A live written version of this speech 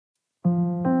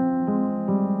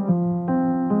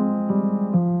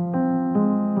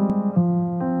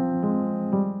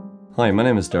Hi, my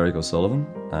name is Derek O'Sullivan,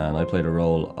 and I played the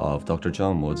role of Dr.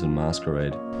 John Woods in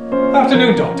Masquerade.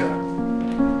 Afternoon, Doctor.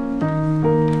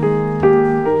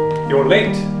 You're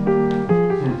late.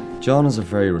 John is a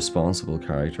very responsible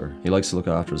character. He likes to look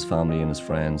after his family and his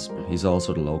friends. He's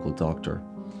also the local doctor.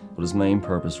 But his main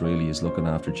purpose really is looking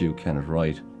after Duke Kenneth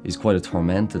Wright. He's quite a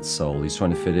tormented soul. He's trying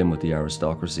to fit in with the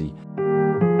aristocracy.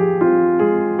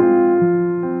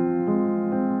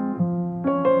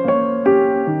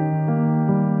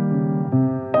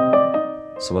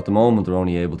 So at the moment they're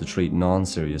only able to treat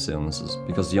non-serious illnesses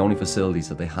because the only facilities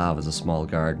that they have is a small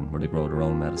garden where they grow their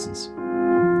own medicines.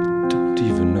 Don't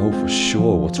even know for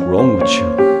sure what's wrong with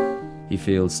you. He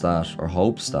feels that, or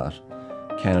hopes that,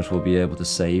 Kenneth will be able to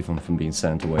save him from being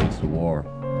sent away to the war.